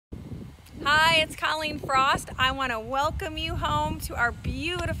Hi, it's Colleen Frost. I want to welcome you home to our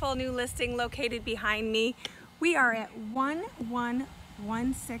beautiful new listing located behind me. We are at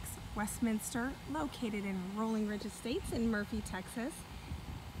 1116 Westminster, located in Rolling Ridge Estates in Murphy, Texas.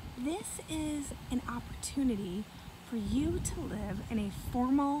 This is an opportunity for you to live in a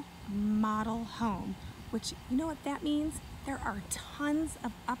formal model home, which, you know what that means? There are tons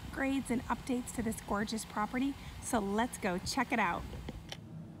of upgrades and updates to this gorgeous property, so let's go check it out.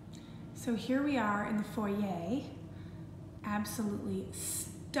 So here we are in the foyer, absolutely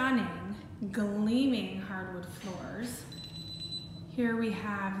stunning, gleaming hardwood floors. Here we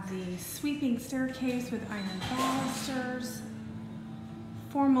have the sweeping staircase with iron balusters,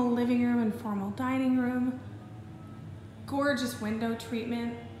 formal living room and formal dining room, gorgeous window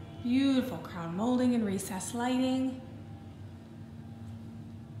treatment, beautiful crown molding and recessed lighting.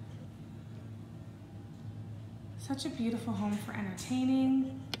 Such a beautiful home for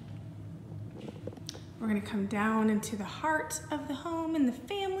entertaining. We're gonna come down into the heart of the home in the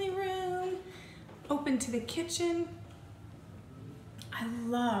family room, open to the kitchen. I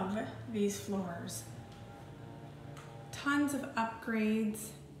love these floors. Tons of upgrades.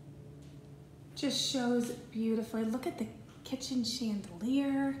 Just shows beautifully. Look at the kitchen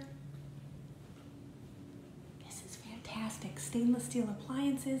chandelier. This is fantastic. Stainless steel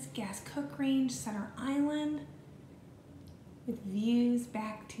appliances, gas cook range, center island, with views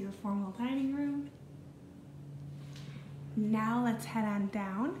back to your formal dining room. Now let's head on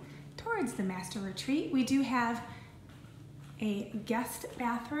down towards the master retreat. We do have a guest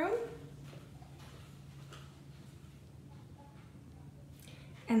bathroom.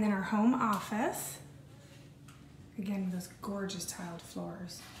 And then our home office. Again, those gorgeous tiled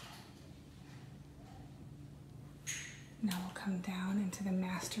floors. Now we'll come down into the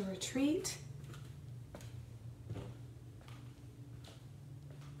master retreat.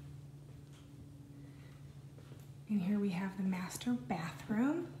 And here we have the master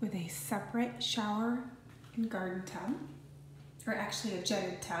bathroom with a separate shower and garden tub, or actually a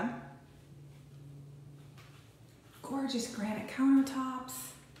jetted tub. Gorgeous granite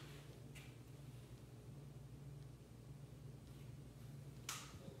countertops.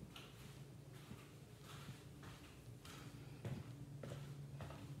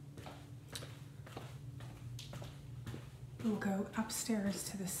 We'll go upstairs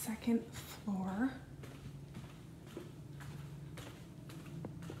to the second floor.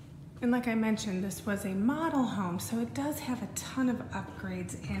 And like I mentioned, this was a model home, so it does have a ton of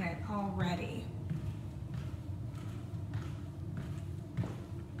upgrades in it already.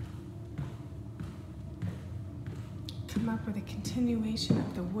 Come up with a continuation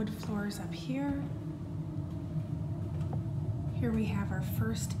of the wood floors up here. Here we have our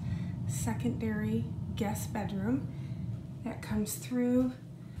first secondary guest bedroom that comes through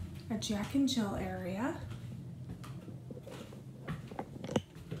a Jack and Jill area.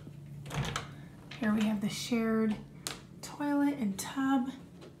 Here we have the shared toilet and tub,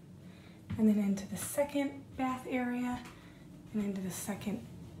 and then into the second bath area and into the second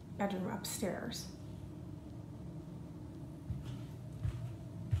bedroom upstairs.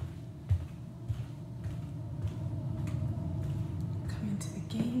 Come into the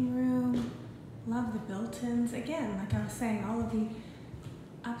game room. Love the built-ins. Again, like I was saying, all of the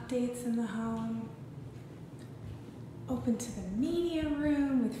updates in the home. Open to the media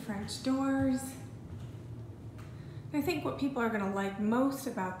room with French doors. I think what people are going to like most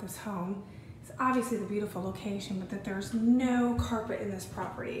about this home is obviously the beautiful location, but that there's no carpet in this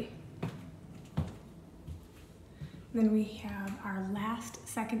property. Then we have our last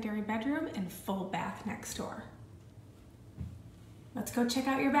secondary bedroom and full bath next door. Let's go check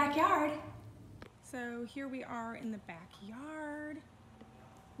out your backyard. So here we are in the backyard.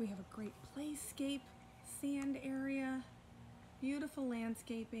 We have a great playscape, sand area, beautiful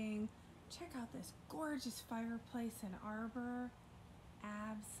landscaping. Check out this gorgeous fireplace and arbor.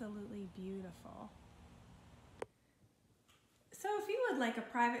 Absolutely beautiful. So if you would like a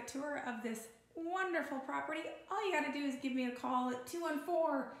private tour of this wonderful property, all you gotta do is give me a call at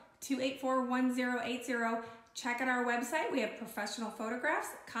 214-284-1080. Check out our website. We have professional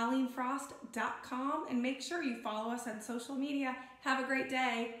photographs, colleenfrost.com, and make sure you follow us on social media. Have a great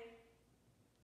day.